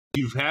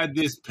You've had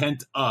this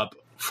pent up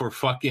for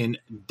fucking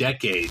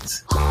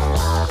decades.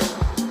 I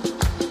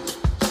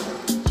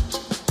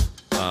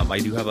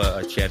do have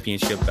a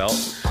championship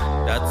belt.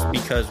 That's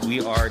because we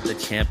are the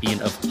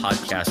champion of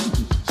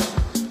podcasting.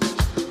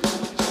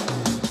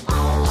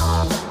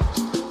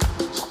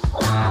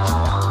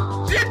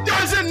 It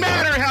doesn't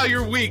matter how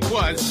your week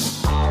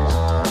was.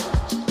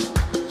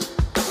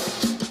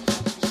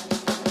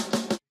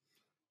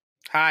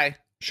 Hi.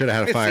 Should have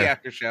had a It's fire. the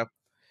after show.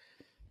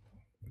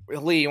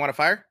 Lee, you want a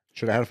fire?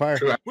 Should have had a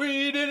fire.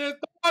 We didn't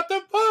start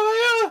the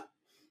fire.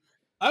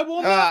 I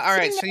will not All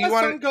right, sing so that you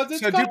want song 'cause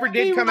it's so gonna Duper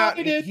be did come out.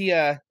 righted.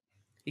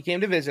 He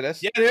came to visit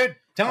us. Yeah, dude.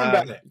 Tell him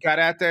about it. Got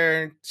out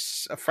there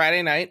a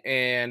Friday night,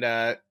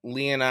 and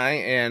Lee and I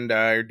and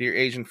our dear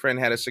Asian friend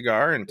had a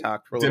cigar and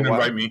talked for a little Didn't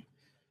while. invite me.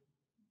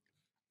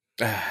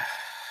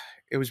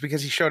 It was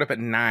because he showed up at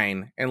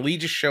 9, and Lee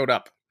just showed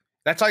up.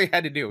 That's all you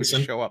had to do was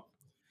just show up.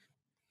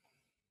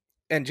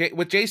 And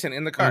with Jason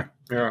in the car.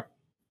 Yeah.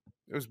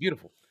 It was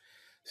beautiful.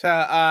 So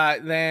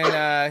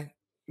then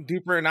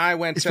Duper and I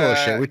went It's full of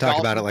shit. We talked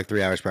golfing. about it like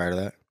 3 hours prior to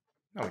that.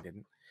 No, we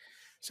didn't.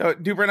 So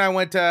Duper and I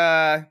went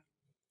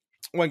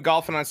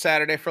golfing on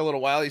Saturday for a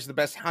little while. He's the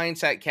best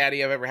hindsight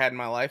caddy I've ever had in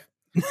my life.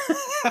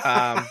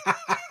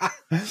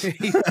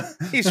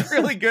 He's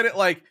really good at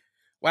like,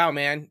 wow,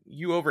 man,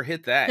 you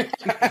overhit that.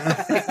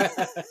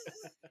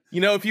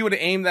 If you would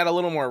have aimed that a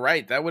little more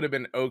right, that would have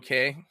been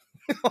okay.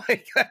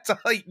 Like that's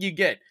all you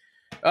get.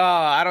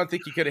 I don't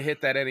think you could have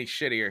hit that any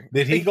shittier.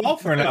 Did he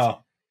golf or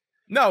no?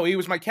 No, he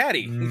was my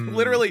caddy.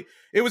 Literally,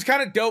 it was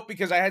kind of dope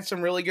because I had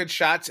some really good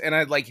shots and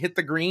I'd like hit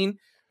the green.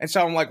 And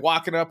so I'm like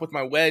walking up with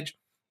my wedge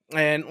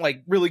and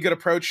like really good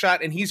approach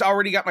shot. And he's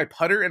already got my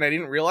putter and I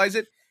didn't realize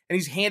it. And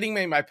he's handing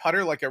me my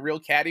putter like a real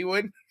caddy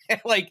would.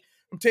 And like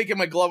I'm taking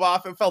my glove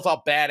off. It felt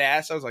all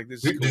badass. I was like,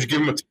 this is cool. Did you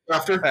give him a tip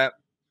after?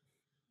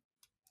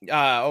 He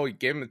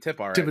gave him the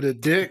tip, all right. Tip of the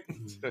dick.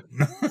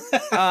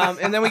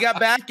 And then we got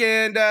back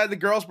and the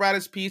girls brought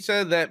us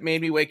pizza that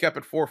made me wake up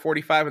at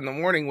 4:45 in the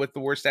morning with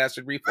the worst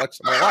acid reflux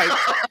of my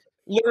life.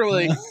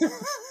 Literally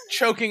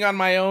choking on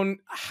my own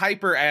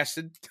hyper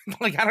acid.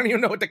 Like, I don't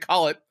even know what to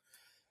call it.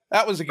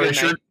 That was a good night.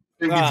 Sure?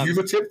 Did you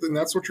give a tip and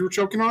that's what you were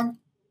choking on?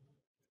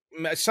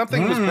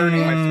 Something was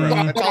burning my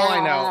throat. That's all I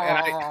know.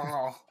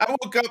 And I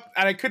woke up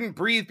and I couldn't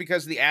breathe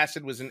because the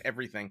acid was in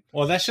everything.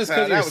 Well, that's just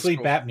because that you're was sleep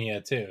cool.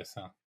 apnea too.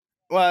 So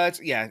Well,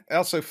 that's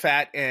also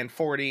fat and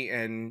 40,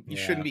 and you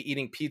shouldn't be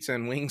eating pizza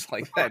and wings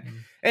like that.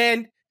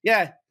 And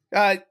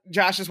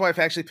Josh's wife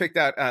actually picked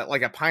out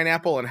like a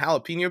pineapple and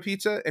jalapeno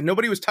pizza, and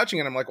nobody was touching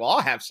it. I'm like, well,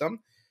 I'll have some.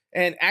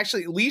 And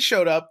actually, Lee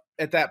showed up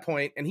at that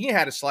point, and he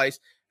had a slice,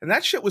 and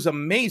that shit was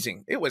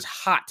amazing. It was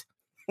hot.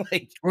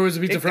 Like, where was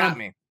the pizza from? Got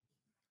me.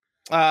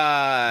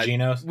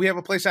 Geno's. We have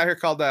a place out here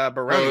called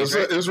Baroni's.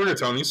 It was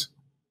Rigatoni's.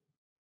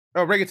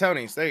 Oh,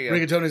 Rigatoni's. There you go.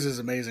 Rigatoni's is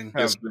amazing.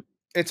 Yes.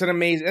 It's an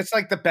amazing. It's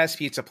like the best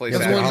pizza place.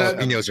 That's out one here. that-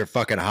 Jalapenos are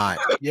fucking hot.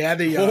 Yeah,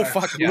 they Oh are.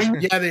 fuck yeah.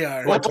 Yeah, they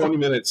are. Like 20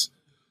 minutes.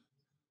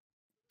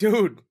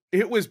 Dude,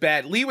 it was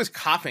bad. Lee was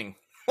coughing,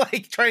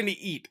 like trying to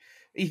eat.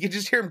 You could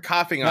just hear him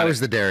coughing on That it. was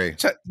the dairy.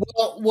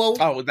 Well,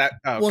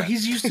 Okay.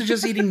 he's used to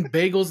just eating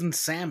bagels and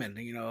salmon.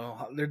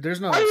 There's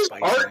no Why is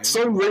spice. Art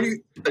so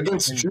ready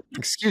against you?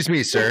 Excuse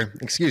me, sir.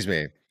 Excuse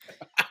me.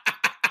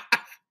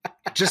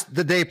 Just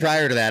the day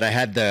prior to that, I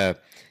had the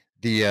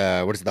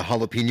what is it, the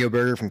jalapeno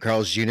burger from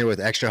Carl's Jr. with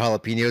extra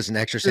jalapenos and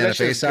extra Dude, Santa that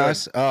Fe shit's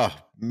sauce. Oh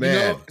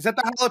man, Is that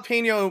the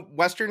jalapeno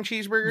Western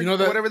cheeseburger?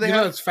 that whatever they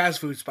have. it's fast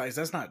food spice.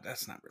 That's not real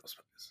spice.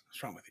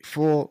 What's wrong with you?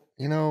 fool.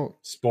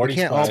 Sporty we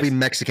can't spice. all be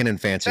Mexican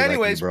and fancy. So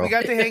anyways, like me, we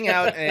bro. got to hang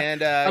out,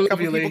 and a love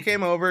couple you, people Lee.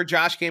 came over.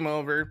 Josh came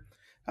over,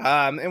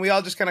 and we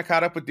all just kind of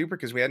caught up with Duper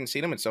because we hadn't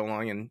seen him in so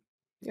long, and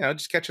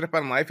just catching up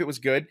on life. It was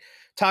good.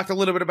 Talked a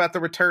little bit about the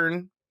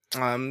return.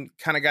 Kind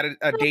of got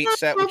a date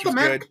set, which was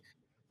good.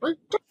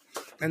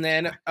 And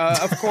then,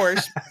 of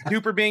course,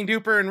 Duper being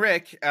Duper and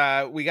Rick,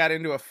 we got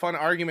into a fun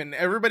argument,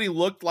 and everybody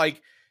looked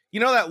like,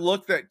 that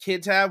look that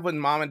kids have when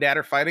mom and dad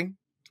are fighting?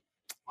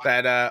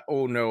 That,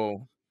 oh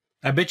no.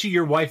 I bet you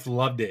your wife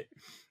loved it.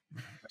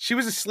 She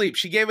was asleep.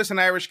 She gave us an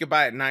Irish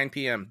goodbye at 9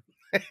 p.m.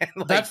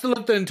 That's the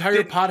look the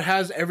entire pod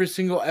has every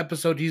single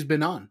episode he's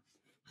been on.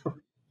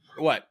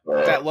 What?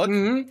 That look?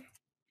 Mm-hmm.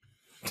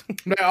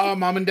 Oh,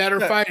 mom and dad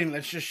are fighting.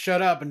 Let's just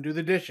shut up and do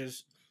the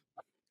dishes.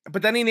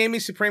 But then he named me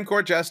Supreme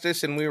Court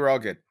Justice, and we were all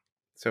good.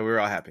 So we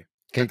were all happy.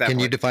 Can you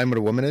point. define what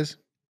a woman is?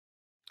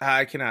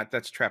 I cannot.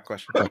 That's a trap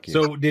question. Fuck you.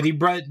 So did he?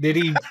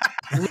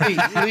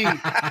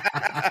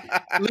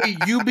 Lee,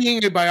 you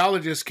being a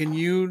biologist, can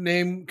you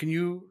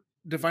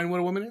define what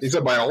a woman is? He's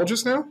a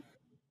biologist now?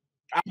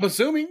 I'm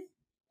assuming.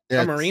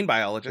 Yeah, A marine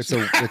biologist.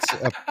 it's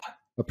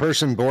a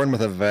person born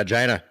with a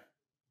vagina.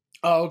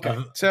 Oh, okay.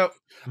 So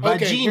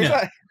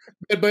Vagina.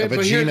 But A here's,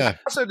 vagina.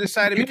 also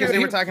decided because they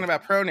were talking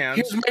about pronouns.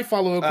 here's my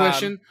follow-up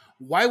question.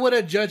 Why would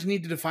a judge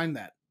need to define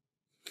that?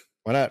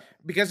 Why not?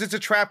 Because it's a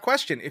trap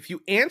question. If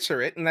you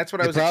answer it, and that's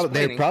what I was They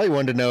explaining. probably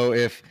wanted to know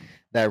if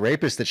that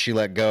rapist that she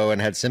let go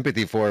and had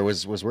sympathy for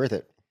was worth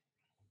it.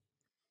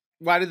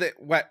 Why did they?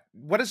 What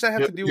does that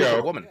have to do with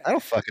a woman? I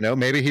don't fucking know.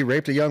 Maybe he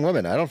raped a young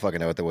woman. I don't fucking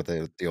know what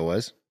the deal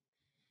was.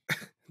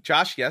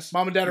 Josh, yes.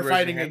 Mom and dad You are raised your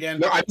fighting hand. again.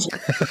 No, I just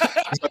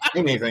not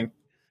saying anything.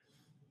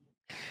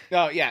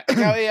 Oh yeah.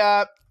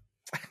 No,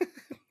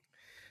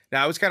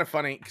 no, it was kind of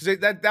funny because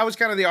that was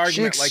kind of the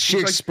argument. She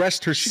he's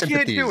expressed her she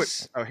can't do it.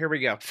 sympathies. Oh, here we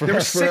go. For- there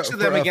were for- 6 of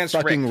them for a against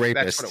Rick. fucking That's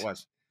rapist. what it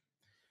was.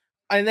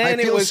 And I then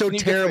it feel was so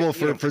Needless to terrible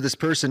Say, for this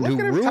person look who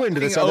at him ruined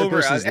this talking other over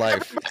person's us.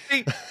 life.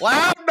 Everybody,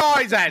 loud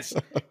noises.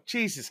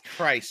 Jesus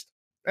Christ.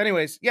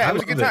 Anyways, yeah, it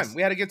was a good time.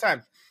 We had a good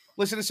time.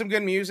 Listen to some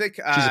good music.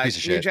 She's a piece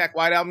of New shit. Jack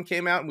White album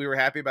came out, and we were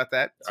happy about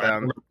that.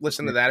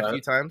 Listened to that a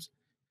few times.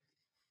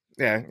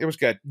 Yeah, it was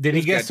good. Did It he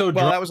was get good. so well,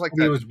 drunk that was like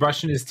he was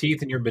brushing his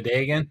teeth in your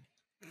bidet again?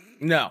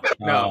 no,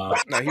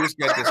 he was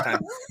good this time.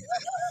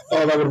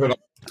 Oh, that would have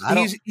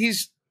been.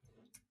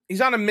 He's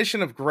on a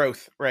mission of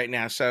growth right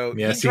now. So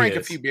Yes, he drank he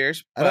a is. few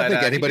beers. I don't but,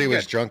 think he anybody did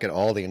was good. drunk at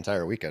all the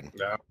entire weekend.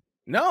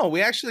 No,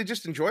 we actually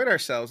just enjoyed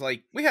ourselves.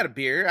 Like we had a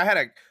beer.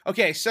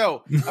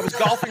 So I was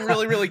golfing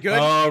really, really good.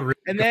 Oh,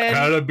 And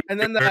had a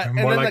then beer.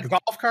 More like the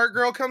golf cart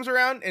girl comes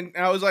around, and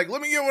I was like,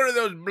 "Let me get one of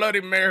those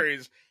Bloody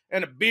Marys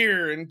and a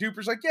beer." And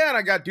Duper's like, "Yeah," and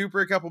I got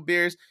Duper a couple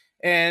beers,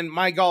 and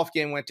my golf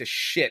game went to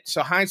shit.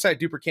 So hindsight,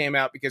 Duper came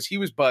out because he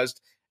was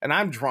buzzed, and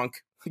I'm drunk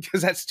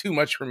because that's too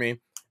much for me.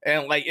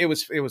 And like it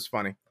was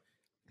funny.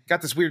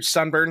 Got this weird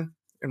sunburn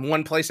in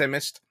one place I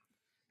missed.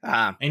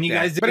 And you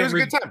guys but it didn't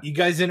was a good time. you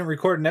guys didn't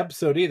record an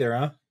episode either,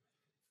 huh?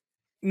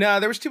 No,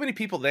 there was too many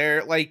people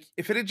there. Like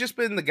if it had just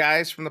been the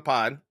guys from the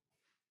pod,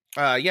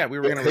 yeah, we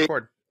were going to Hey.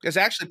 record. Because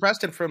actually,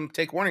 Preston from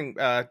Take Warning.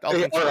 Hey, all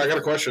right, I got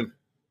a question.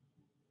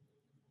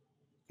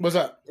 What's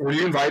up? Were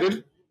you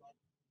invited?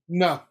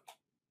 No.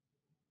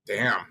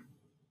 Damn.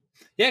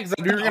 Yeah, because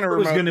We were gonna was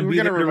remote- going to we were be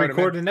gonna there to remote him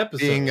record an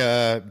episode.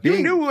 You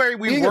Being knew where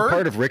we being were. a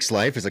part of Rick's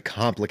life is a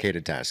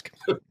complicated task.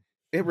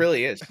 It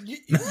really is.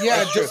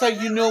 Yeah, just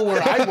like you know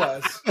where I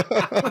was.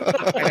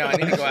 I know. I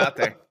need to go out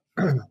there.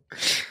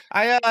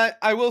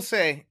 I will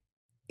say,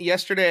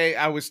 yesterday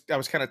I was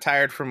kind of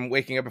tired from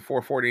waking up at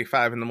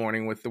 4:45 in the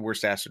morning with the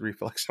worst acid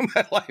reflux of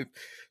my life.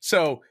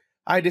 So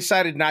I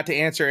decided not to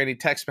answer any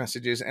text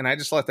messages, and I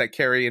just let that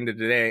carry into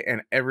today.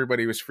 And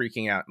everybody was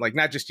freaking out. Like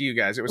not just you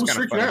guys. It was Who's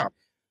kind of freaking funny. out?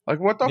 Like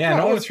what the Yeah,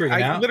 fuck? no one's freaking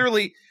I out.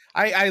 literally.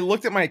 I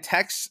looked at my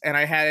texts and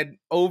I had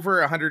over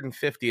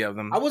 150 of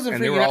them. I wasn't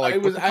and they freaking were all out. like,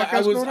 It was "What the fuck I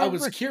is was going I on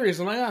was with curious.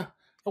 I'm like,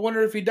 I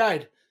wonder if he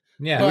died.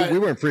 yeah. But- we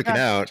weren't freaking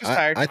Yeah, out. just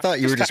tired. I thought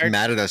you Just were just tired.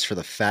 mad at us for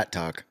the fat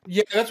talk.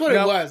 Yeah, that's what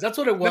No. it was. That's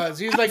what it was.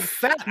 He was like,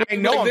 fat. I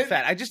know like I'm that-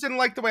 fat. I just didn't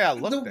like the way I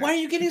looked. why are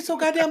you getting so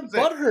goddamn That's it.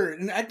 butthurt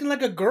and acting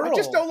like a girl? I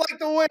just don't like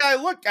the way I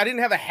look. I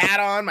didn't have a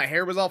hat on. My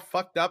hair was all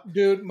fucked up.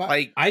 Dude,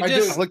 Like I my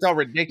just I looked all You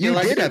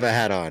ridiculous. did have a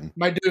hat on.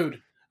 my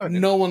dude, Oh,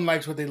 no one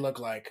likes what they look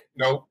like.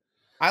 No.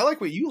 I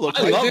like what you look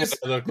I like. love this-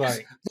 what it looked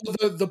like.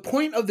 The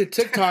point of the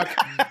TikTok,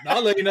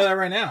 I'll let you know that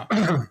right now.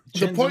 the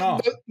Chins point and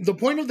all. the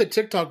point of the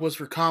TikTok was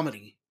for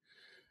comedy.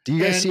 Do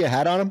you guys And- see a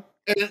hat on him?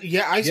 And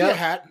yeah, I see Yeah. a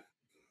hat.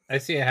 I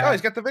see a Oh, hat.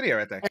 he's got the video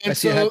right there. And I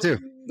see a hat too.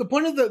 The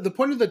point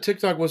of the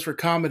TikTok was for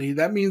comedy.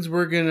 That means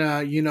we're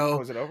gonna, Oh,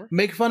 was it over?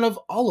 make fun of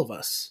all of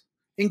us,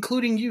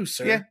 including you,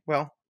 sir. Yeah.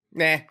 Well,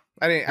 nah.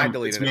 I didn't. I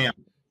deleted it's it.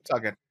 me. It's all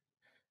good.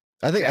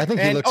 I think he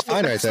And- looks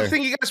fine right that's there. the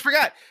thing you guys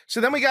forgot. So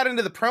then we got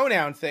into the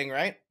pronoun thing,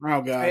 right?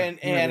 Oh god.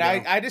 And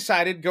I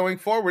decided going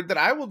forward that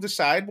I will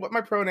decide what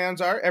my pronouns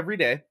are every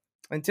day.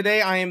 And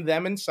today I am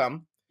them and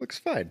some. Looks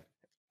fine.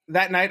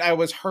 That night I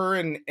was her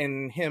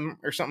and him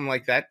or something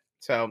like that.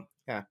 So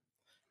yeah,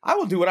 I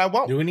will do what I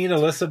want. Do we need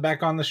Alyssa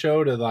back on the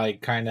show to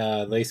like kind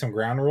of lay some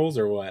ground rules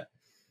or what?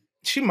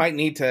 She might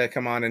need to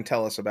come on and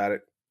tell us about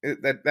it.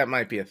 That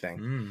might be a thing.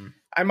 Mm.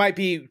 I might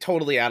be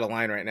totally out of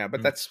line right now,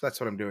 but Mm. that's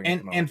what I'm doing. at the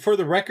And moment. for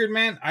the record,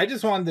 man, I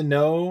just wanted to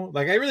know.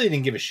 Like, I really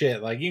didn't give a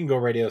shit. Like, you can go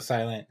radio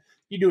silent.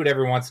 You do it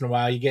every once in a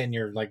while. You get in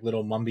your like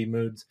little Mumby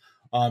moods,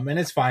 and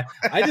it's fine.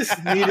 I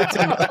just needed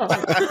to know.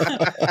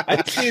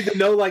 I just needed to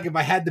know, like, if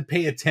I had to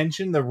pay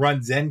attention to run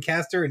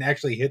Zencaster and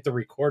actually hit the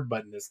record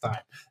button this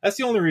time. That's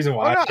the only reason Oh,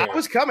 why. no, I cared. I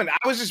was coming.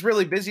 I was just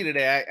really busy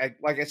today. I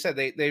like I said,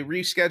 they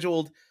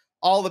rescheduled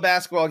all the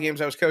basketball games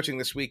I was coaching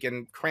this week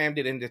and crammed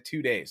it into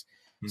 2 days.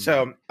 Hmm.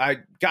 So I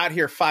got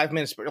here 5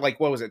 minutes, like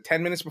what was it,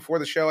 10 minutes before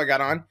the show I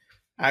got on.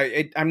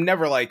 I'm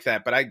never like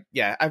that, but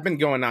I've been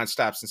going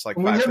nonstop since like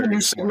We have a 5:30 new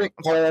this morning.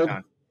 segment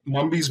called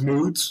Mumby's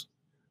Moods,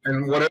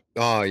 and what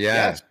Oh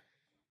yeah.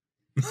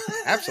 Yes,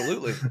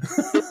 absolutely.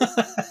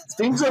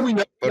 things that we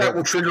know that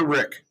will trigger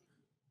Rick.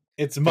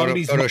 It's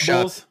Mumby's Photoshop.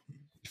 Mumbles.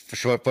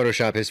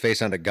 Photoshop his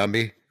face onto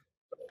Gumby.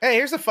 Hey,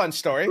 here's a fun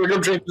story. We're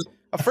gonna change this.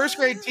 A first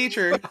grade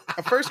teacher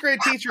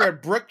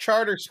at Brook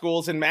Charter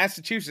Schools in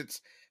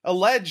Massachusetts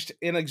alleged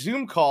in a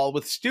Zoom call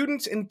with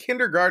students in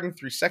kindergarten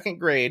through second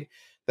grade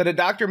that a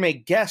doctor may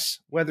guess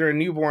whether a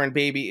newborn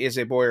baby is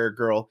a boy or a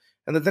girl,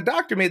 and that the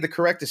doctor made the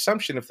correct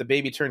assumption if the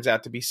baby turns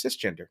out to be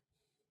cisgender.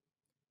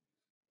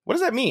 What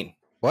does that mean?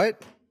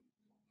 What?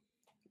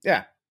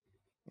 Yeah.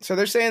 So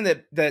they're saying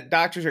that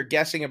doctors are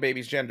guessing a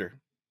baby's gender.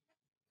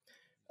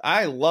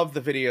 I love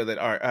the video that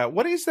are.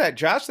 What is that,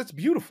 Josh? That's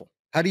beautiful.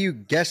 How do you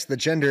guess the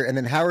gender, and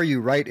then how are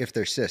you right if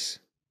they're cis?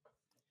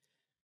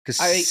 Because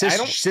I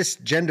don't-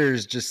 cisgender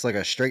is just like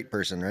a straight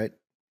person, right?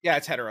 Yeah,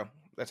 it's hetero.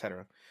 That's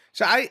hetero.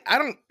 So I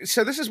don't.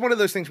 So this is one of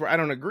those things where I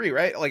don't agree,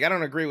 right? Like I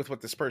don't agree with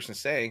what this person's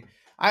saying.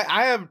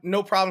 I have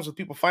no problems with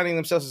people finding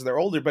themselves as they're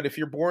older, but if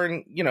you're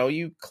born,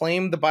 you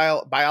claim the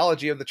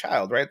biology of the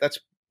child, right? That's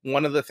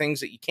one of the things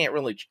that you can't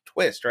really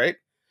twist, right?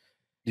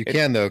 You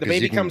can though, the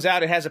baby comes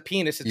out, it has a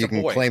penis. It's you a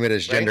can boy, claim it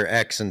as right? gender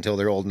X until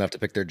they're old enough to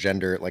pick their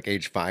gender at like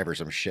age 5 or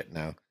some shit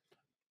now.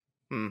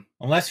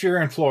 Unless you're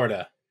in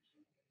Florida.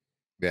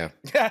 Yeah.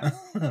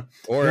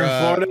 Or in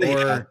Florida,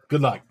 yeah.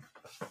 Good luck.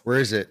 Where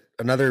is it?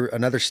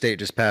 Another state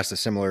just passed a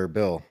similar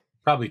bill.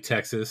 Probably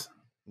Texas.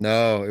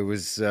 No, it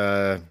was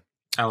Alabama.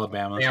 Fuck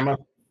Alabama.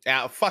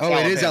 Alabama.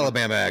 It is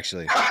Alabama,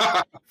 actually.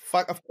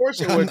 Fuck, of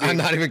course it would be. I'm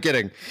not even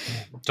kidding.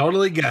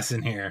 Totally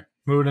guessing here.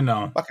 Who would have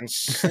known? Fucking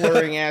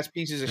slurring ass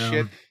pieces of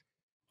shit.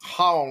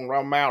 Home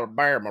from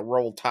Alabama,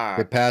 roll tide.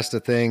 It passed a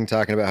thing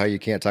talking about how you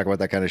can't talk about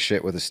that kind of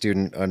shit with a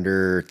student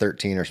under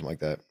 13 or something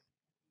like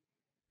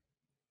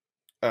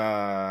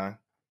that.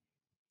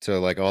 So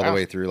like all the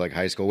way through like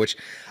high school, which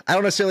I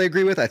don't necessarily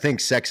agree with. I think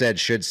sex ed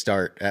should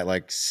start at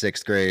like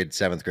 6th grade,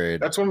 7th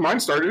grade. That's when mine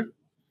started.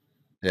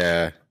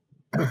 Yeah.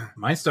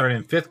 Mine started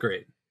in 5th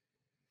grade.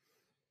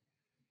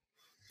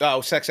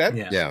 Oh, sex ed?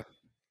 Yeah.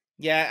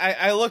 Yeah,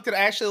 I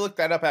actually looked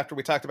that up after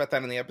we talked about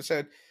that in the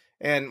episode,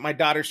 and my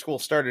daughter's school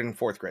started in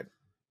 4th grade.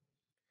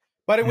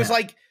 But it was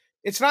like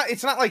it's not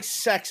like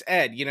sex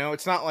ed,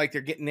 It's not like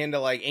they're getting into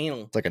like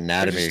anal. It's like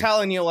anatomy. They're just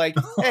telling you like,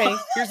 hey,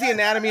 here's the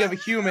anatomy of a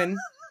human,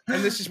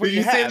 and this is what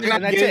you have.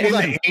 And that's getting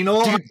it. into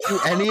anal?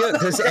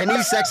 Does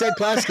any sex ed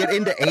class get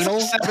into anal?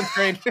 7th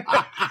grade.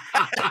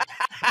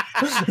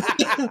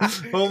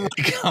 Oh my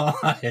god!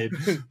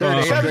 3rd,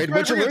 8th grade.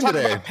 What'd you learn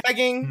today?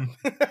 Pegging.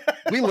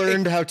 We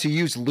learned how to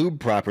use lube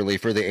properly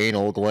for the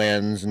anal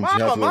glands and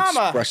how to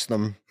express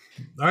them.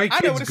 All right,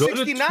 I know kids, what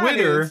go a to 69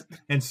 Twitter is.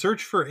 and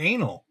search for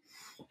anal.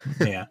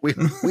 Yeah, We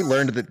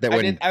learned that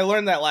when I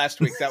learned that last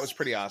week. That was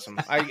pretty awesome.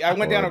 I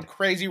went down a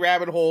crazy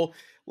rabbit hole.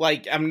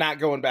 Like I'm not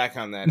going back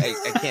on that.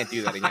 I can't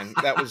do that again.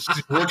 That was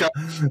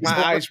my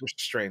eyes were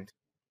strained.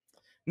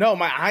 No,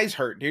 my eyes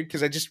hurt, dude,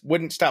 because I just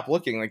wouldn't stop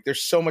looking. Like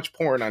there's so much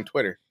porn on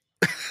Twitter.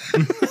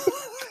 It's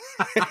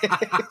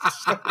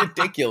so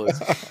ridiculous.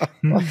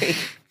 Like,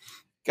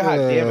 God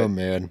damn it. Oh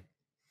man.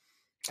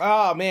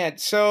 Oh man.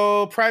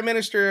 So Prime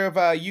Minister of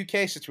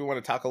UK, since we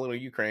want to talk a little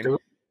Ukraine,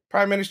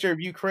 Prime Minister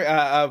of Ukraine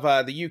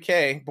of the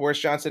UK, Boris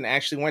Johnson,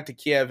 actually went to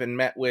Kiev and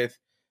met with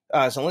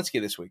Zelensky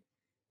this week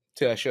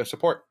to show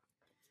support.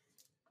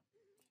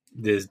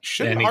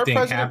 Shouldn't our anything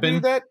president happen? do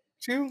that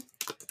too?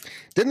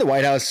 Didn't the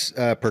White House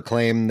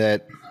proclaim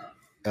that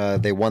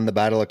they won the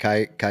Battle of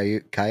Kiev?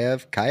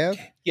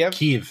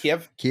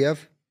 Kiev.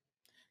 Kiev?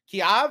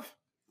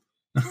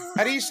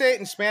 How do you say it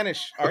in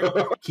Spanish?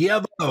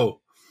 Kievo.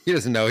 He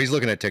doesn't know. He's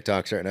looking at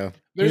TikToks right now.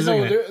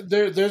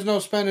 There's no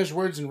Spanish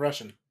words in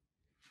Russian.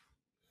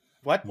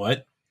 What?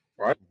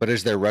 But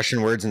is there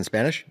Russian words in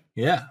Spanish?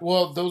 Yeah.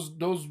 Well,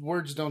 those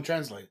words don't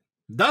translate.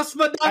 Das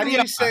How do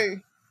you say?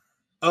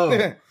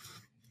 Oh,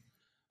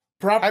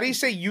 How do you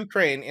say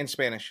Ukraine in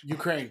Spanish?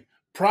 Ukraine.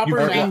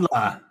 Proper Ukraine.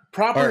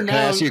 proper Art, can I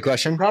nouns. ask you a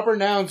question? Proper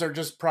nouns are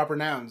just proper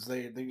nouns.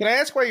 They Can I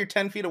ask why you're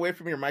 10 feet away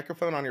from your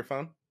microphone on your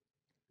phone?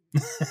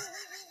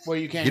 well,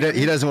 you can't.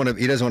 He doesn't want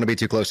to be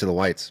too close to the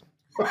whites.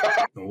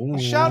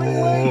 Shouting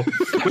away.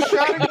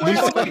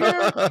 Shouting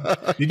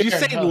away. Did you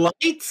say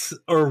lights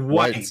or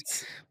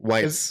whites?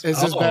 Whites.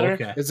 Is this better?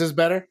 Okay. Is this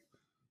better?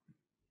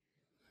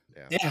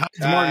 Yeah, hides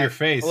more of your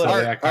face. So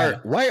Art, that kinda-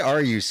 Why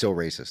are you so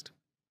racist?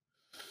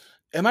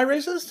 Am I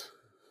racist?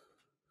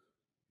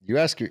 You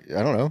ask. I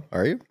don't know.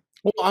 Are you?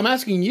 Well, I'm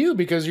asking you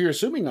because you're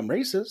assuming I'm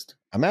racist.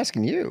 I'm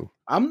asking you.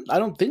 I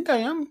don't think I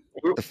am.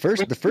 The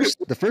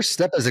first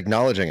step is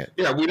acknowledging it.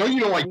 Yeah, we know you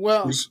don't like.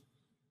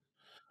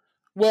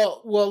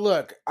 Well,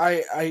 look,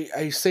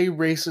 I say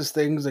racist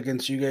things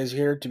against you guys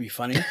here to be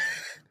funny.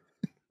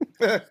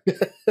 not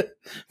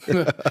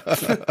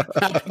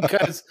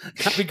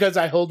because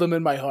I hold them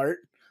in my heart.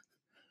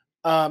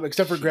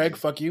 Except for Greg,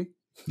 fuck you.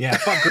 Yeah,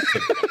 fuck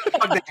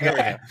that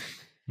guy.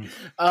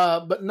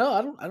 But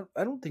no,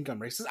 I don't think I'm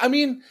racist. I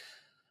mean,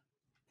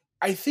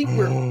 I think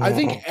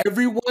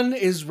everyone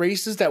is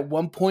racist at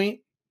one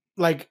point,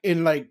 like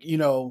in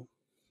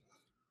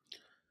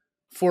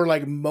for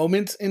like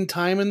moments in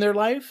time in their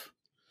life.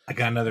 I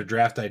got another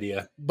draft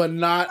idea. But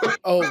not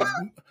Oh Lord.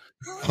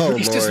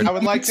 I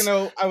would like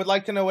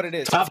to know what it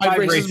is. Top five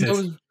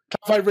racist.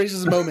 Top 5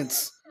 racist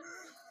moments.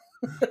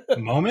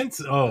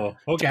 Moments? Oh,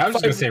 okay. I was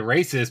just going to say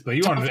racist, but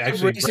you want to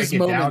actually break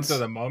it down to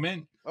the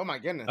moment? Oh my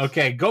goodness.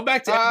 Okay, go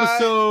back to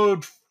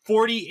episode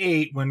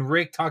 48 when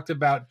Rick talked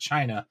about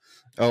China.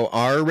 Oh,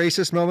 are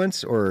racist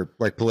moments or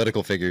like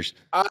political figures?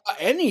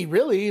 Any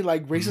really,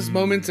 like racist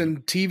moments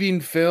in TV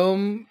and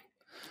film.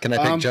 Can I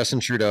pick Justin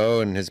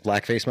Trudeau and his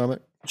blackface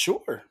moment?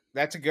 Sure.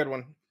 That's a good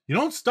one. You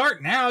don't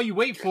start now. You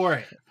wait for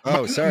it.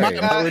 Oh, sorry. I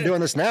thought we were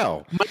doing this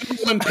now.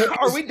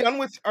 Are we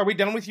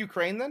done with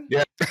Ukraine then?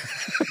 Yeah.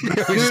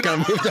 We just kind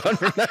of moved on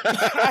from that.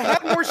 I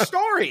have more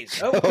stories.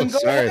 Oh, Oh, then go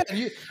sorry.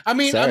 ahead.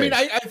 I Sorry.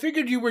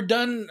 figured you were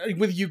done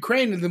with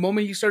Ukraine, and the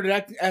moment you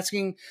started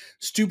asking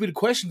stupid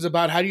questions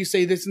about how do you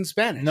say this in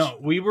Spanish. No,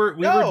 we were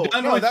done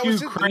with that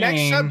was Ukraine. the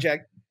next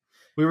subject.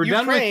 We were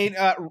Ukraine,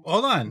 done with.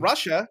 Hold on.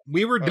 Russia.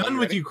 We were done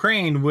with ready?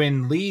 Ukraine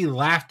when Lee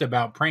laughed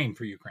about praying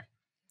for Ukraine.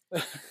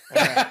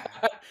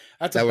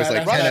 That was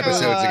like 10 Russia,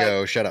 episodes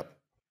ago. Shut up.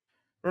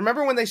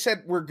 Remember when they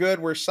said we're good,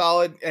 we're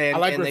solid, and, I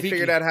like and they Rafiki.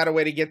 figured out how to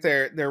way to get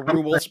their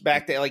rubles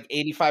back to like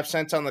 85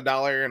 cents on the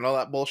dollar and all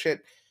that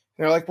bullshit?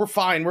 They're like, we're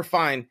fine.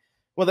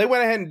 Well, they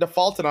went ahead and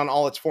defaulted on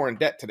all its foreign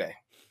debt today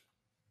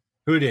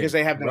Who did? because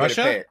they have no way to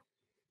Russia? pay it.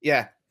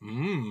 Yeah.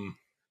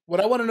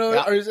 What I want to know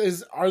Yeah.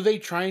 is are they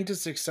trying to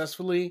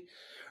successfully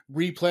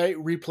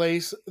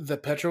replace the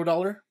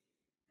petrodollar?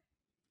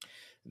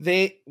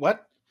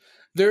 What?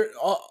 They're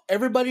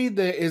everybody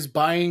that is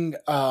buying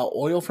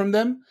oil from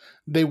them,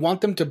 they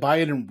want them to buy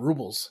it in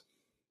rubles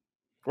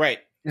Right.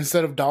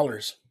 instead of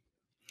dollars.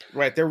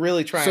 Right. They're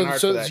really trying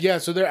hard for that. Yeah,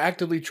 so they're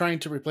actively trying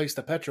to replace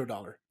the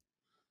petrodollar.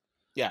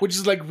 Yeah. Which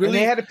is like And really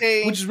they had to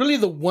pay. which is really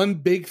the one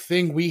big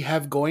thing we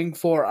have going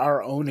for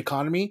our own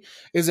economy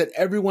is that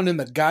everyone in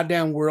the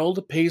goddamn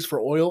world pays for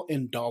oil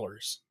in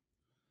dollars.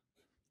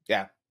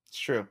 Yeah, it's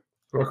true.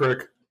 Look,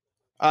 Rick.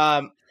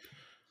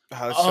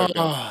 That's so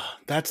good.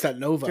 That's that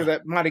Nova. Dude,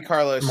 that Monte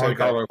Carlo is so Monte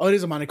good. Carlo. Oh, it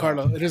is a Monte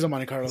Carlo. It is a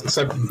Monte Carlo. It's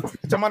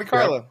a Monte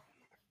Carlo.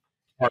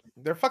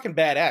 They're fucking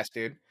badass,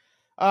 dude.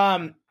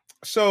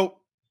 So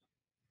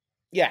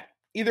yeah,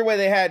 either way,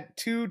 they had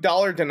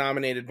 $2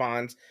 denominated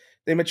bonds.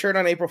 They matured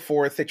on April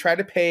 4th. They tried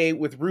to pay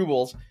with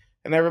rubles,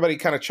 and everybody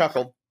kind of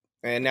chuckled,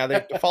 and now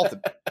they've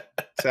defaulted.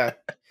 So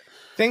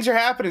things are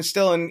happening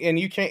still in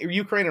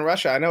Ukraine and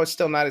Russia. I know it's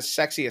still not as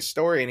sexy a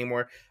story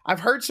anymore. I've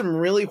heard some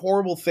really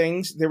horrible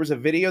things. There was a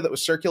video that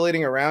was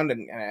circulating around,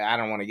 and I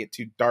don't want to get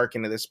too dark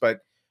into this, but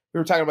we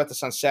were talking about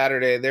this on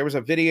Saturday. There was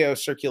a video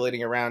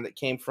circulating around that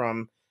came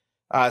from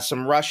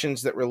some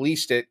Russians that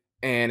released it,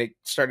 and it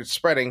started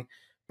spreading.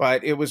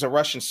 But it was a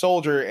Russian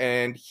soldier,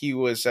 and he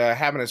was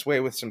having his way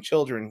with some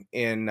children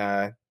in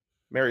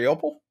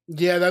Mariupol.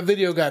 Yeah, that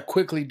video got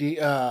quickly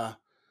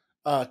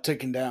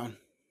taken down.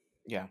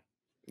 Yeah.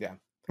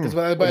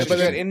 But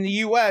In the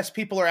U.S.,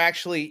 people are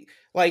actually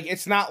like,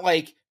 it's not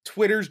like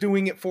Twitter's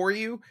doing it for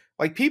you.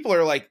 Like, people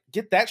are like,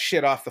 get that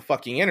shit off the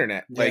fucking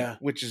internet, like, Yeah.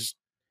 which is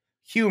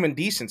human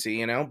decency,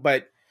 you know.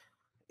 But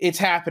it's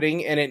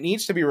happening, and it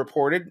needs to be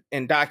reported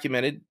and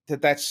documented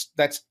that's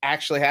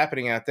actually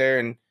happening out there.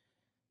 And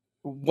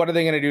what are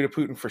they going to do to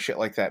Putin for shit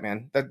like that,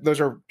 man?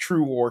 Those are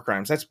true war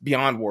crimes. That's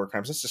beyond war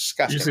crimes. That's He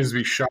disgusting. just needs to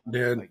be shot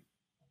dead.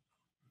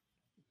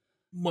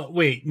 Well,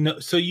 wait, no.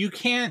 So you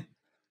can't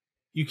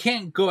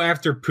go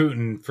after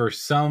Putin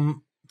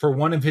for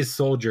one of his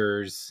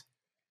soldiers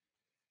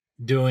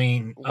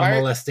doing a Why-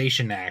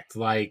 molestation act.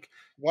 Like,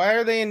 Why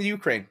are they in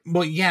Ukraine?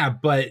 well, yeah,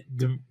 but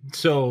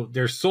so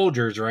there's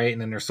soldiers, right? And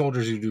then there's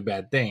soldiers who do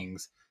bad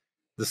things.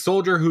 The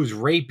soldier who's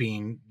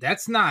raping,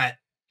 that's not.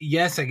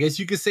 Yes, I guess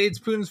you could say it's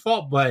Putin's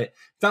fault, but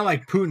it's not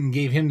like Putin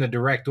gave him the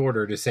direct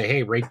order to say,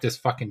 "Hey, rape this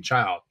fucking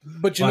child."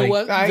 But you Like, know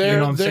what? you know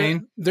what I'm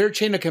saying? Their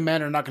chain of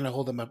command are not going to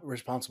hold them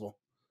responsible.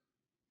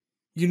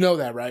 You know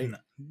that, right? No.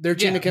 Their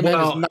chain Yeah, of command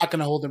well, is not going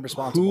to hold them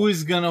responsible. Who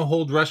is going to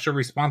hold Russia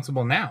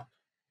responsible now?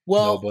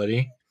 well,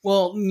 Nobody.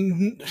 well,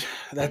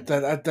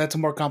 that's a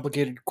more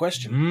complicated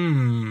question.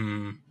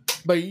 Mm.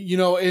 But you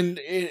know,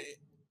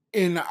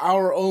 in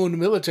our own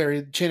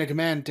military, the chain of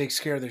command takes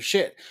care of their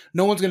shit.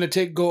 No one's going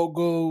to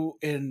go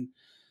and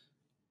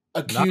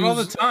accuse. Not all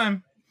the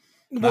time.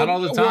 Not all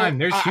the time.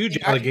 There's huge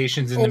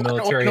allegations in the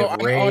military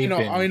of rape I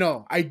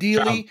know. and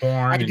Ideally, child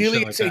porn and shit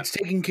like it's that.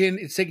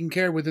 it's taken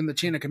care within the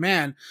chain of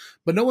command,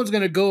 but no one's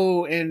going to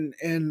go and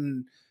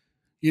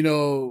you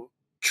know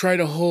try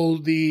to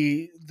hold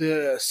the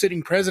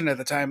sitting president at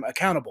the time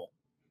accountable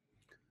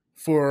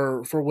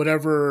for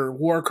whatever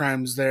war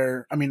crimes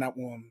there. I mean, not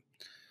one.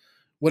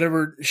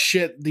 Whatever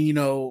shit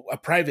a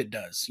private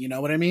does, you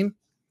know what I mean?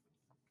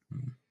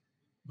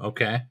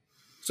 Okay.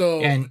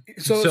 So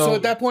So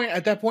at that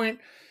point,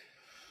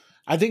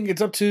 I think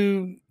it's up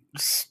to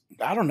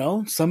I don't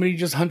know somebody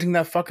just hunting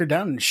that fucker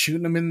down and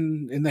shooting him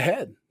in the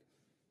head.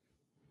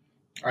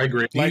 I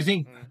agree.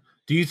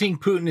 do you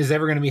think Putin is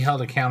ever going to be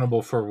held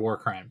accountable for war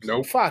crimes?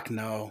 Nope. Fuck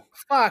no.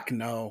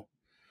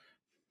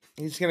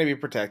 He's going to be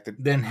protected.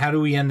 Then how do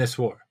we end this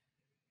war?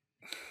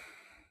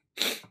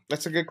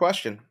 That's a good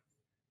question.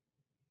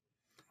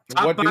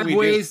 Top What do 5 we do?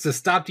 ways to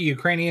stop the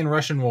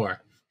Ukrainian-Russian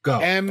war. Go. All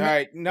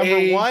right,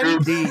 number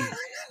one,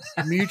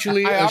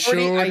 mutually I already-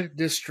 assured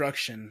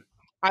destruction.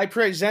 I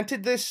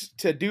presented this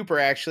to Duper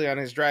actually on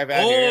his drive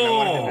out here, and I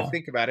wanted him to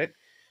think about it.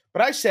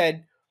 But I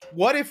said,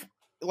 what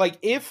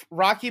if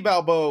Rocky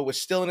Balboa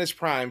was still in his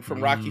prime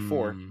from Rocky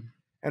Mm. IV,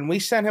 and we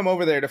sent him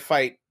over there to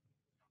fight,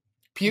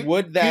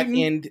 would that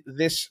Putin? end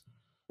this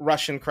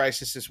Russian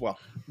crisis as well,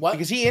 What?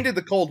 because he ended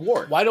the Cold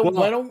War. Why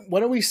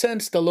don't we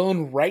send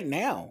Stallone right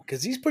now?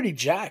 Because he's pretty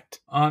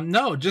jacked.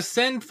 No, just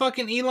send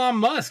fucking Elon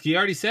Musk. He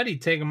already said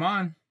he'd take him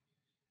on.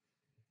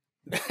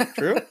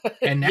 True.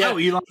 And now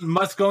Elon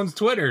Musk owns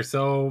Twitter,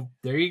 so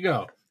there you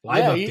go.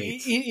 Live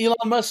updates. Elon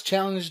Musk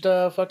challenged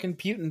fucking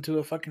Putin to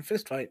a fucking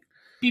fist fight.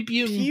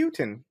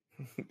 Putin.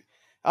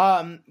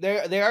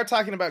 They are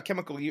talking about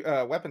chemical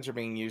weapons are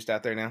being used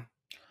out there now.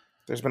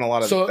 There's been a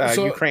lot of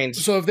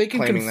Ukraine's. So if they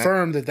can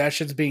confirm that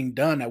shit's being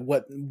done, at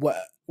what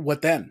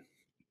then?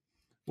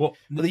 Well,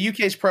 the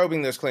UK is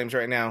probing those claims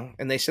right now,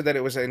 and they said that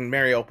it was in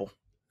Mariupol.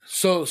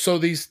 So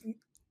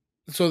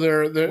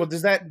they're well,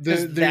 does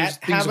that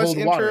have us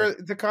enter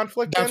the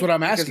conflict? That's what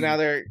I'm asking. Because now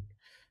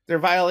they're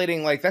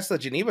violating, like, that's the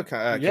Geneva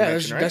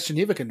Convention, right? That's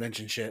Geneva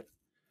Convention shit.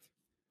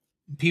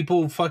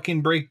 People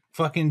fucking break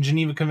fucking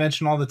Geneva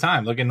Convention all the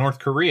time. Look at North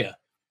Korea.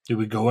 Do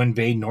we go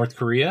invade North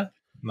Korea?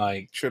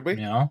 Like, should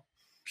we?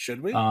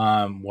 Should we?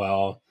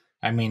 Well,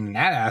 I mean, in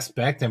that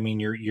aspect, I mean,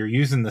 you're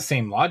using the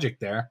same logic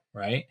there,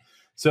 right?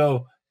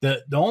 So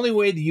the only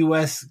way the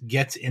U.S.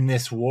 gets in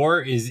this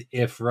war is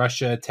if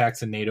Russia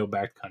attacks a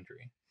NATO-backed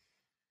country.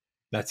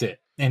 That's it.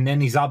 And then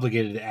he's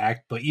obligated to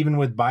act. But even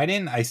with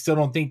Biden, I still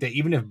don't think that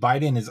even if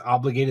Biden is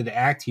obligated to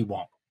act, he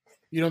won't.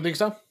 You don't think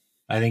so?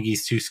 I think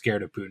he's too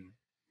scared of Putin.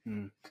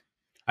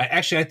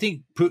 I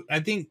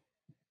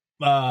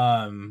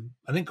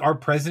think our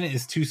president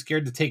is too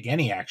scared to take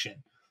any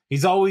action.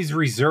 He's always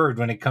reserved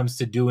when it comes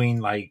to doing,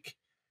 like,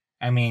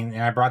 I mean,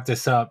 and I brought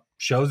this up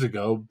shows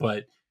ago,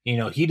 but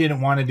he didn't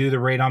want to do the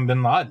raid on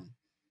Bin Laden,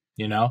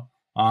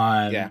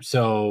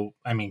 So,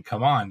 I mean,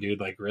 come on,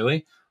 dude, like,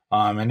 really?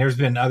 And there's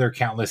been other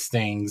countless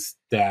things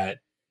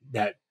that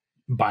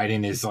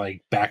Biden is,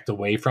 like, backed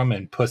away from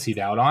and pussied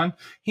out on.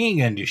 He ain't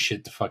gonna do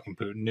shit to fucking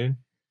Putin, dude.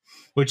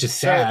 Which is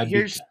sad.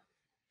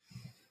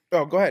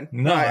 Oh, go ahead.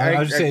 No, I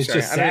was just saying it's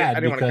just sad. I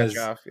didn't want to cut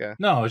you off. Yeah.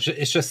 No,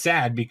 it's just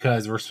sad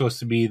because we're supposed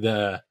to be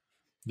the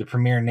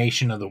premier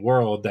nation of the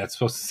world that's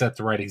supposed to set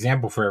the right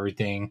example for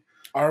everything.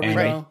 Are we?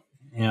 Right.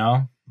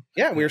 Yeah,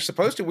 we're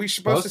supposed to. We're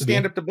supposed to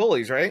stand up to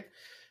bullies, right?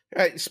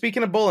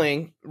 Speaking of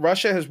bullying,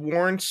 Russia has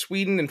warned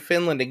Sweden and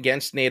Finland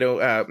against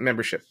NATO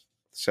membership.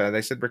 So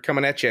they said, we're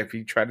coming at you if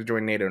you try to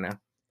join NATO now.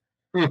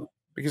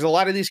 Because a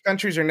lot of these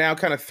countries are now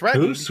kind of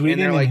threatened. Who?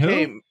 Sweden and they're like, who?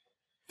 hey,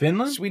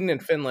 Finland? Sweden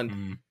and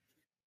Finland.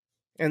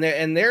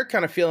 And they're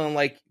kind of feeling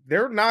like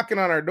they're knocking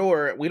on our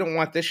door. We don't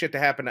want this shit to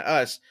happen to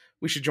us.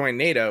 We should join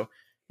NATO.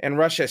 And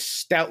Russia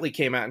stoutly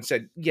came out and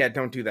said, yeah,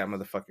 don't do that,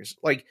 motherfuckers.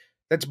 Like,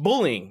 that's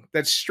bullying.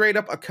 That's straight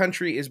up a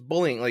country is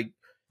bullying. Like,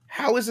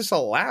 how is this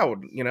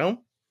allowed,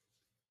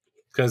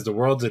 Because the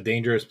world's a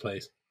dangerous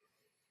place.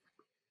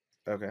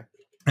 Okay.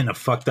 And a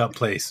fucked up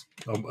place.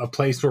 A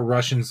place where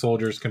Russian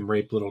soldiers can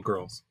rape little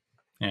girls.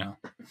 Yeah.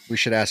 We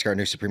should ask our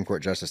new Supreme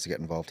Court justice to get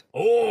involved.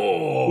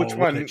 Oh, which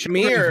one?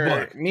 Me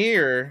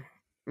or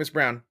Miss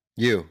Brown?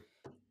 You.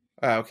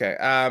 Oh, okay.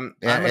 I'm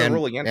going to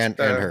rule against and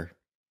her.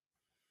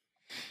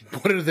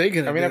 What are they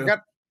going to do? I've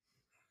got...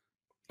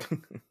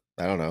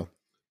 I don't know.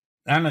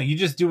 You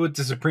just do what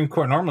the Supreme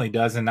Court normally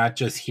does and not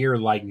just hear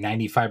like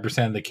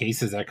 95% of the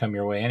cases that come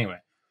your way anyway.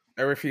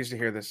 I refuse to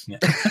hear this. Yeah.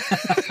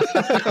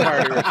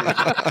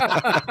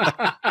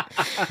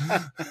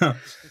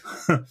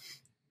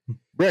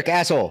 Rick,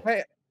 asshole.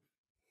 Hey.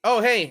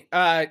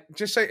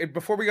 Just say,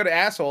 before we go to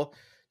asshole,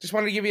 just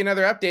wanted to give you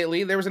another update,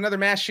 Lee. There was another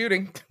mass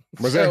shooting.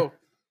 Was there?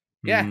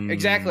 Yeah,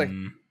 exactly.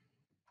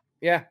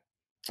 Yeah.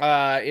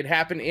 It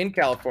happened in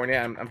California.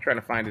 I'm trying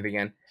to find it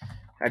again.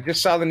 I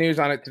just saw the news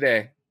on it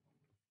today.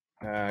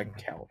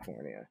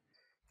 California.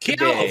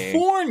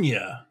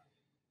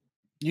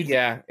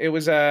 Yeah, it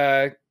was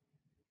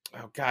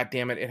oh god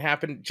damn it. It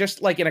happened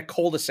just like in a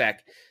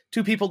cul-de-sac.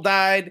 2 people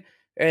died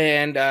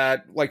and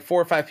like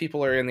 4 or 5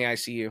 people are in the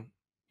ICU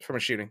from a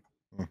shooting.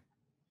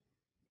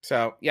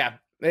 So, yeah,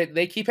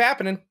 they keep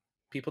happening.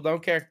 People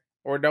don't care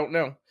or don't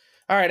know.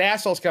 All right,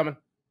 asshole's coming.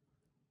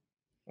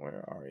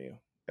 Where are you?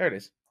 There it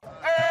is.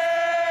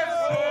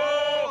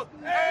 Asshole!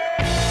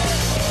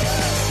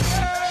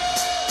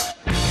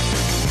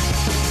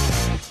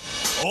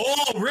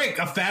 Oh, Rick,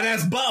 a fat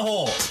ass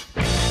butthole.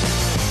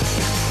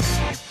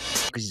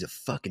 Because he's a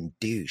fucking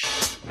douche.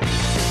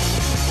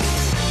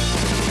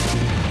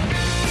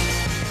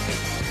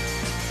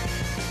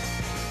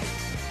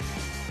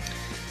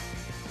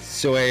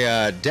 So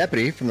a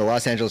deputy from the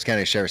Los Angeles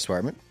County Sheriff's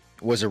Department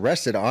was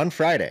arrested on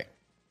Friday.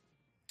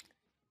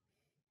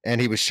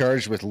 And he was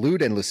charged with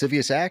lewd and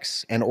lascivious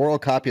acts and oral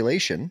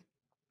copulation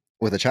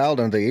with a child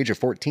under the age of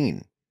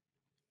 14.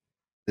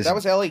 That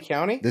was LA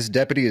County? This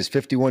deputy is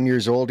 51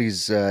 years old.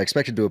 He's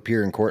expected to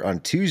appear in court on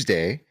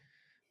Tuesday.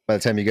 By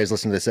the time you guys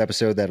listen to this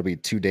episode, that'll be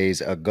 2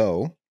 days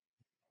ago.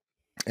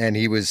 And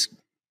he was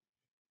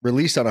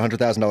released on a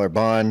 $100,000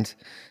 bond.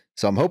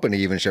 So I'm hoping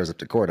he even shows up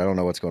to court. I don't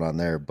know what's going on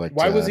there. But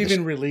why was he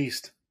even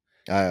released?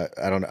 I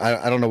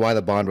don't know why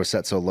the bond was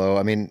set so low.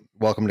 I mean,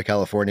 welcome to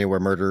California, where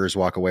murderers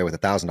walk away with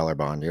 $1,000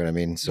 bond. You know what I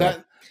mean?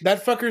 So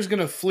that fucker's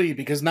gonna flee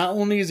because not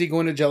only is he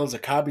going to jail as a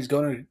cop, he's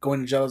going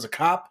to jail as a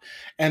cop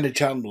and a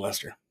child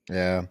molester.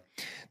 Yeah,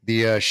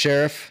 the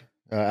sheriff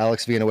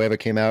Alex Villanueva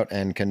came out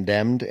and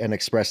condemned and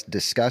expressed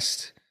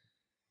disgust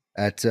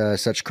at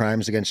such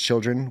crimes against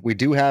children. We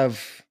do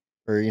have,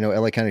 or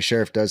LA County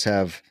Sheriff does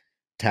have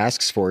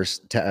task force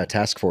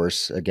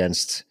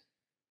against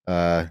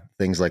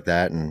things like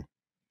that, and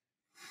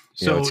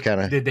So it's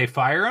kind of did they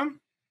fire him?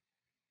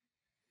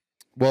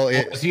 well.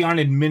 Or was he on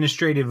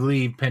administrative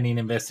leave pending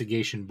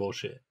investigation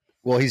bullshit?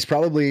 Well, he's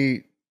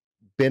probably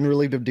been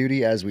relieved of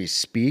duty as we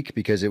speak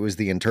because it was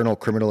the Internal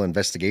Criminal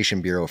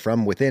Investigation Bureau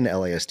from within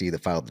LASD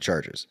that filed the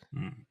charges.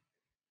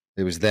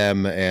 It was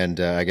them, and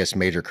I guess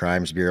Major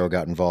Crimes Bureau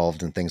got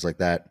involved and things like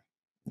that.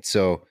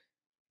 So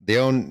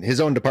his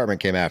own department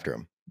came after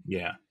him.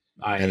 Yeah,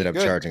 I ended up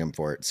charging him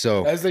for it.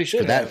 So As they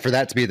should for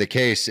that to be the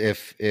case,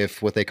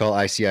 if what they call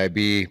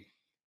ICIB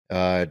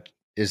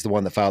is the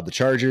one that filed the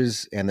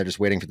charges and they're just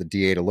waiting for the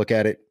DA to look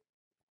at it,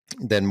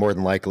 then more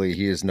than likely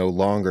he is no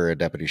longer a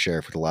deputy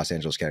sheriff for the Los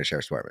Angeles County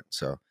Sheriff's Department.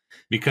 So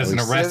because an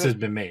arrest has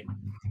been made.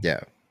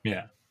 Yeah.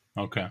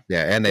 Okay.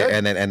 Yeah,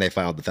 and they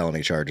filed the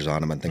felony charges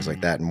on him and things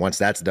like that. And once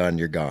that's done,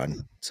 you're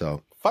gone.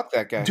 So Fuck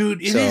that guy. Dude,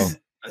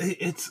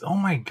 it's oh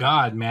my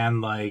God,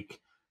 man. Like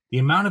the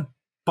amount of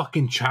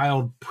fucking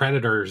child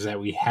predators that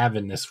we have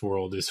in this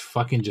world is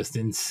fucking just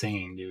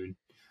insane, dude.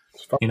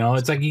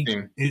 It's like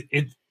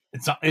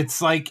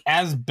it's like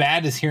as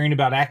bad as hearing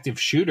about active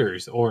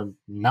shooters or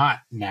not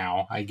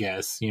now, I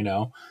guess,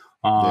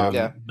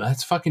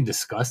 That's fucking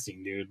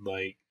disgusting, dude.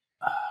 Like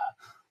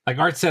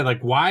Art said,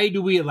 like, why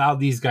do we allow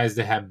these guys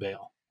to have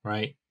bail?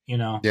 Right.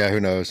 Yeah.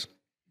 Who knows?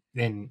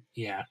 And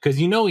because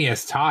he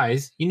has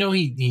ties, he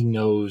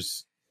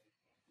knows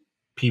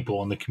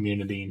people in the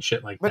community and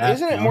shit like that. But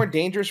isn't it more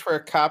dangerous for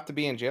a cop to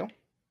be in jail?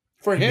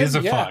 For him,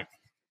 fuck.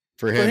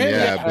 For him,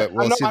 yeah.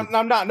 But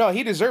I'm not. No,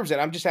 he deserves it.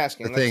 I'm just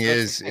asking. The thing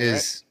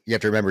is you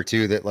have to remember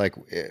too that like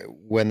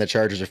when the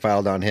charges are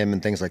filed on him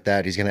and things like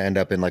that, he's going to end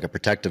up in like a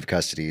protective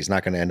custody. He's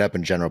not going to end up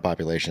in general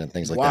population and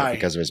things like that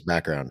because of his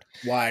background.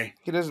 Why?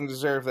 He doesn't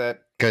deserve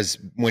that. Because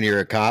when you're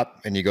a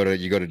cop and you go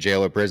to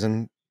jail or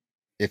prison,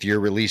 if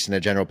you're released in a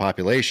general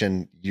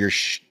population, you're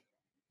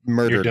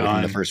murdered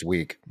within the first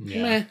week.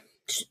 Yeah.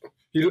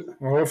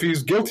 Well, if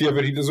he's guilty of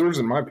it, he deserves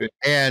it, in my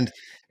opinion.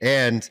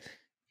 And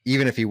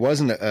even if he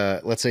wasn't,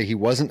 let's say he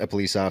wasn't a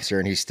police officer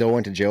and he still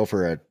went to jail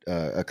for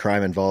a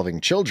crime involving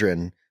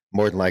children,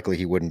 more than likely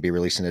he wouldn't be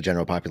released in the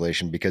general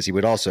population because he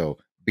would also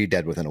be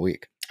dead within a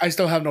week. I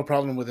still have no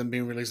problem with him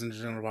being released in the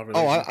general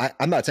population. Oh,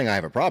 I'm not saying I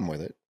have a problem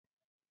with it.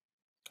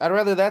 I'd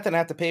rather that than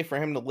have to pay for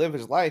him to live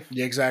his life.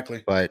 Yeah,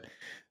 exactly. But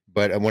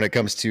when it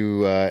comes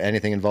to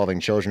anything involving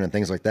children and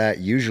things like that,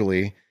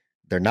 usually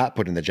they're not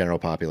put in the general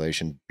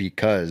population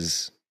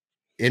because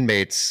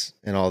inmates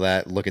and all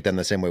that look at them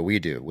the same way we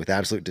do, with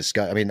absolute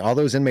disgust. I mean, all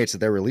those inmates that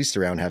they're released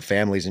around have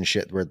families and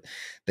shit where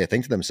they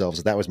think to themselves,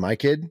 if that was my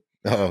kid,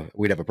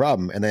 we'd have a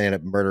problem. And they end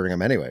up murdering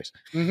him anyways.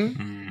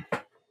 Mm-hmm.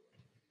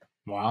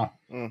 Wow.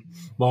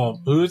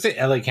 Well, who is it?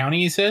 LA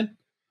County, you said?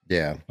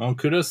 Yeah. Well,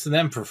 kudos to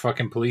them for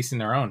fucking policing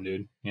their own,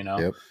 dude.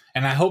 Yep.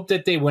 And I hope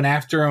that they went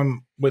after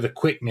him with a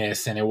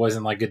quickness and it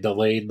wasn't like a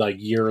delayed, like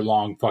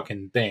year-long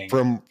fucking thing.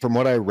 From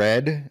what I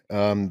read,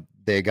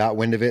 they got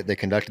wind of it. They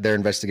conducted their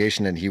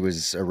investigation, and he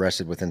was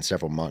arrested within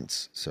several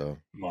months. So,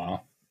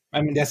 wow.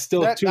 I mean, that's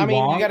still too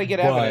long. You got to get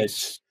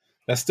evidence.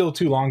 That's still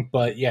too long,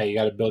 but yeah, you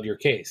got to build your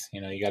case.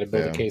 You got to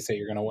build a case that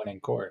you're going to win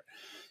in court.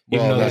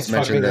 Even though this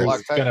fucker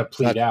is going to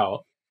plead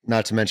out.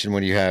 Not to mention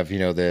when you have,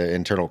 the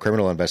internal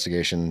criminal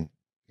investigation,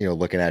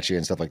 looking at you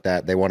and stuff like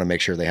that, they want to make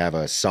sure they have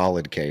a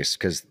solid case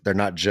because they're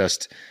not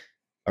just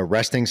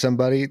arresting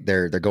somebody.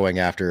 They're going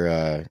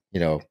after,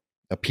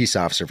 a peace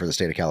officer for the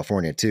state of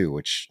California too,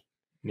 which,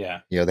 they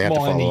have to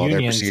follow all their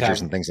procedures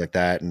and things like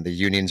that. And the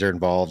unions are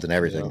involved and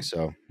everything. Yep.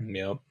 So,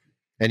 yep.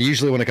 And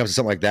usually when it comes to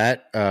something like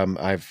that,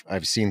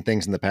 I've seen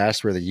things in the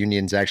past where the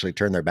unions actually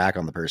turn their back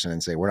on the person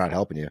and say, we're not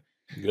helping you.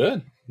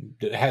 Good.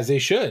 As they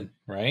should,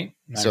 right?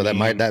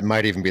 That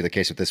might even be the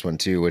case with this one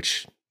too,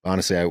 which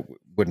honestly, I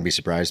wouldn't be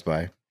surprised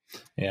by.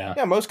 Yeah.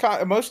 Yeah.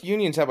 Most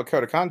unions have a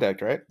code of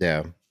conduct, right?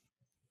 Yeah.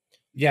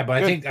 Yeah.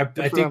 But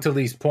I think to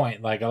Lee's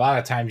point, like a lot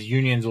of times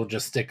unions will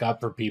just stick up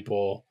for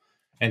people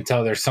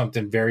until there's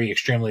something very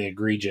extremely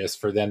egregious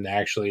for them to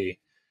actually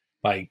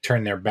like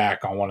turn their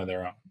back on one of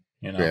their own,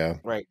 Yeah.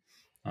 Right.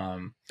 I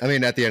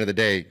mean, at the end of the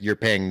day, you're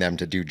paying them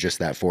to do just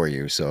that for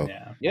you. So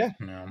yeah.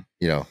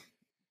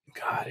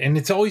 God, and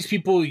it's always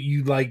people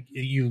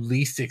you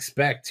least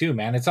expect too,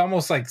 man. It's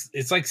almost like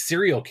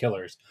serial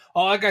killers.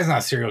 Oh, that guy's not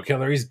a serial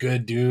killer. He's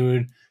good,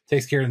 dude.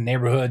 Takes care of the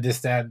neighborhood.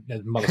 This, that,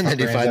 motherfucker. And then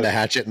you find the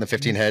hatchet and the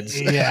 15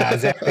 heads. Yeah,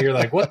 exactly. You're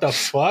like, what the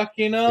fuck,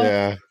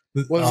 Yeah.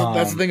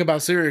 That's the thing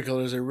about serial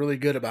killers. They're really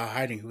good about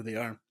hiding who they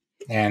are.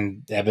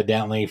 And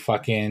evidently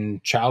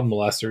fucking child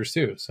molesters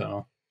too.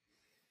 So.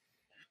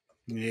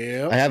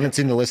 Yeah, I haven't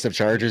seen the list of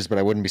charges, but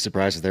I wouldn't be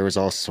surprised if there was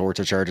all sorts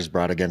of charges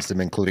brought against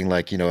him, including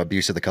like,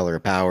 abuse of the color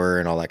of power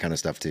and all that kind of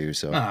stuff too.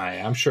 So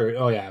I'm sure.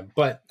 Oh yeah.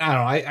 But I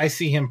don't know. I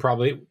see him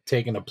probably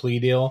taking a plea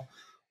deal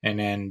and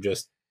then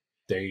just,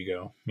 there you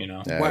go.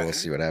 Yeah, we'll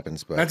see what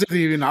happens. But that's if they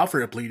even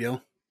offer a plea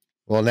deal.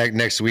 Well,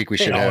 next week we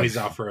They should always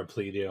have offer a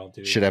plea deal,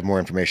 dude. should have more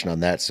information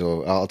on that.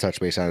 So I'll touch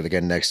base on it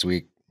again next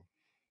week.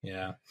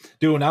 Yeah.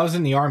 Dude, when I was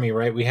in the army,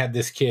 right, we had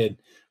this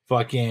kid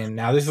fucking,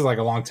 now this is like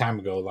a long time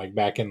ago, like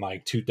back in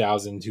like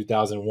 2000,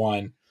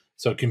 2001.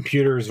 So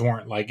computers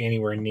weren't like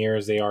anywhere near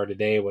as they are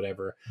today,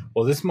 whatever.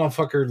 Well, this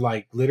motherfucker,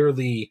 like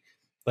literally,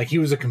 like he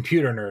was a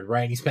computer nerd,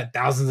 right? And he spent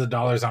thousands of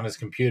dollars on his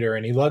computer,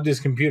 and he loved his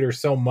computer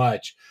so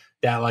much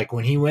that like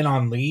when he went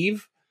on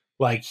leave,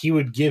 like he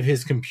would give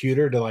his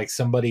computer to like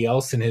somebody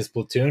else in his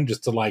platoon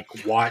just to like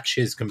watch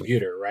his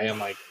computer, right? I'm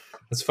like,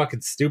 that's fucking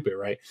stupid,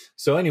 right?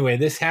 So anyway,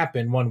 this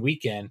happened one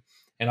weekend,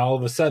 and all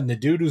of a sudden the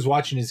dude who's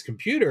watching his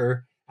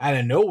computer out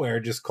of nowhere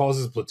just calls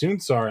his platoon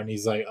sergeant.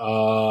 He's like,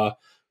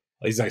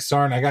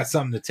 Sergeant, I got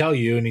something to tell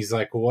you. And he's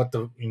like, well,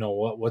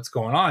 what's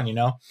going on, you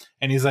know?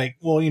 And he's like,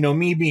 well,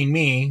 me being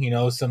me,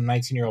 some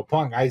 19-year-old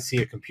punk, I see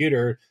a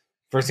computer.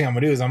 First thing I'm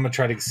gonna do is I'm gonna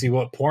try to see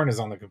what porn is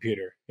on the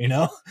computer,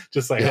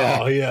 just like,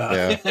 oh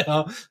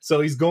yeah.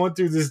 So he's going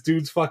through this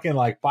dude's fucking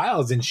like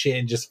files and shit,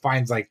 and just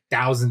finds like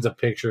thousands of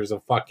pictures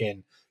of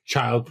fucking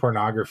child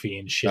pornography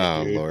and shit.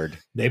 Oh dude. Lord,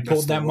 they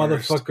pulled that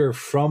motherfucker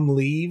from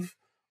leave,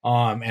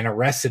 and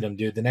arrested him,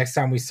 dude. The next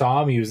time we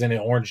saw him, he was in an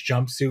orange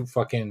jumpsuit,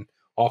 fucking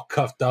all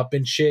cuffed up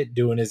and shit,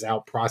 doing his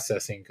out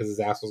processing because his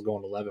ass was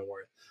going to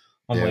Leavenworth.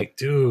 I'm like,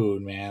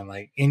 dude, man,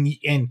 like,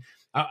 and.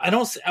 I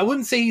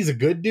wouldn't say he's a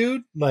good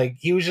dude. Like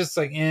he was just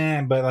like,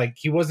 but like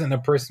he wasn't a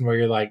person where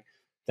you're like,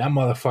 that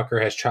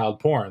motherfucker has child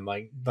porn.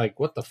 Like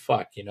what the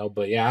fuck,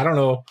 But yeah, I don't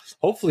know.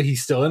 Hopefully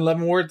he's still in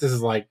Leavenworth. This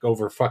is like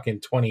over fucking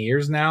 20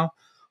 years now.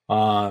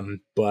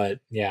 But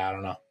yeah, I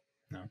don't know.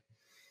 No.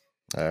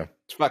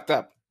 It's fucked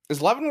up.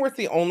 Is Leavenworth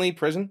the only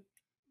prison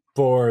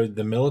for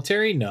the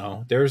military?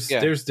 No, there's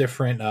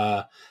different.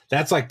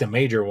 That's like the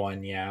major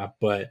one, yeah.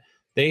 But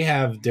they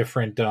have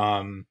different.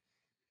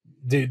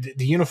 The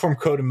Uniform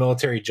Code of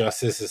Military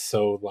Justice is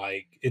so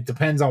like it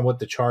depends on what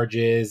the charge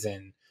is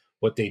and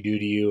what they do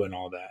to you and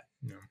all that.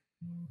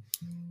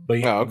 But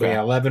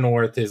yeah,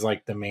 Leavenworth is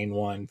like the main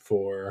one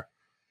for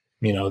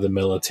the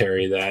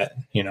military that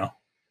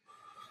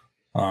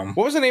What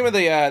was the name of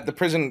the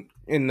prison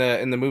in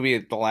the movie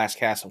The Last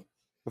Castle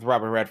with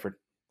Robert Redford?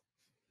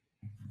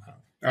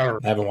 I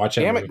haven't watched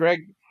it. Damn it,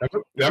 Greg!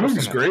 That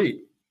movie's great.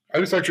 I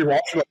just actually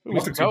watched it.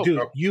 Dude,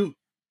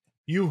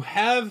 you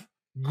have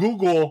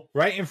Google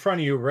right in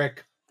front of you,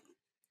 Rick.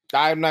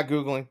 I'm not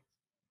Googling.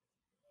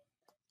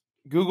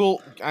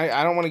 Google,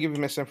 I don't want to give you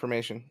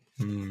misinformation.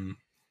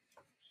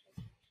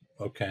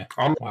 Okay.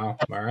 Wow.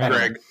 All right.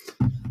 Greg.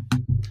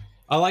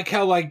 I like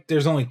how like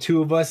there's only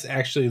two of us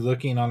actually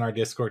looking on our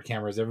Discord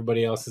cameras.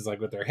 Everybody else is like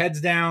with their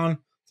heads down.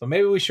 So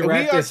maybe we should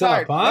wrap this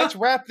up, huh? Let's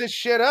wrap this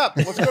shit up.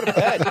 Let's go to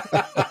bed.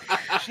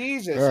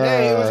 Jesus.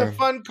 Hey, it was a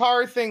fun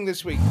car thing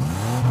this week.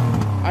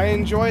 I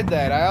enjoyed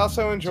that. I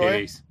also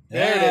enjoyed...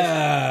 There it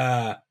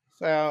is.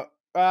 So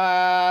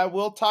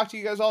we'll talk to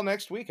you guys all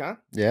next week, huh?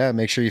 Yeah,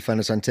 make sure you find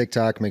us on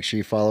TikTok. Make sure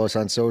you follow us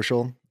on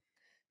social.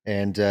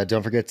 And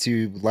don't forget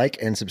to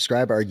like and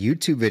subscribe our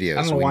YouTube videos.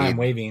 I don't know why I'm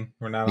waving.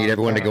 We're not need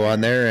everyone to go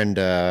on there and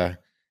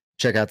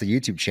check out the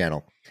YouTube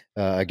channel.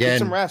 Again,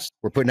 some rest.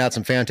 We're putting out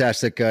some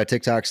fantastic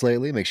TikToks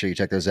lately. Make sure you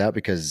check those out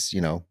because,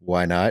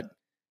 why not?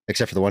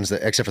 Except for the ones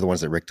that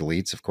Rick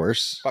deletes, of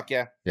course. Fuck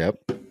yeah. Yep.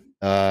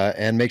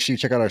 And make sure you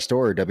check out our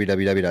store,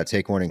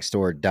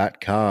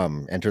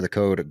 www.takewarningstore.com. Enter the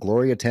code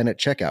Gloria10 at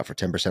checkout for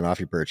 10% off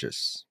your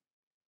purchase.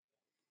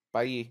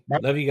 Bye.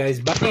 Love you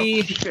guys.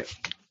 Bye.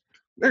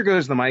 There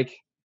goes the mic.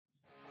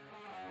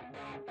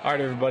 All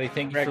right, everybody.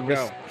 Thank you for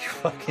listening. You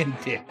fucking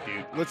dick,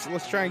 dude.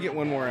 Let's try and get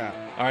one more out.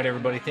 All right,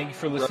 everybody. Thank you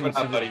for listening.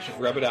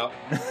 Rub it out.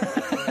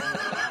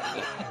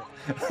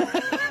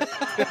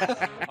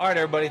 All right,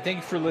 everybody. Thank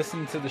you for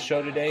listening to the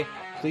show today.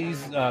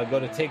 Please go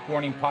to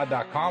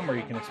takewarningpod.com where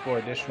you can explore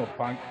additional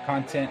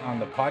content on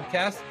the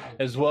podcast,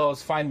 as well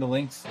as find the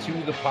links to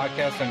the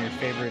podcast on your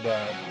favorite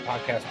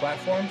podcast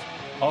platforms.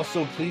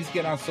 Also, please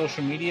get on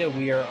social media.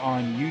 We are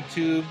on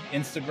YouTube,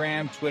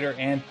 Instagram, Twitter,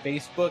 and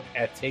Facebook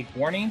at Take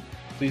Warning.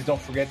 Please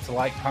don't forget to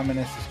like, comment,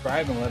 and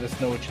subscribe, and let us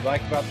know what you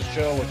like about the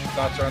show, what your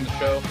thoughts are on the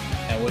show,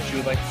 and what you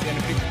would like to see in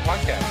a future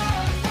podcast.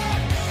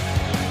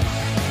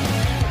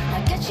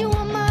 I got you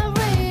on my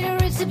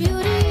radar, it's a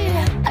beauty.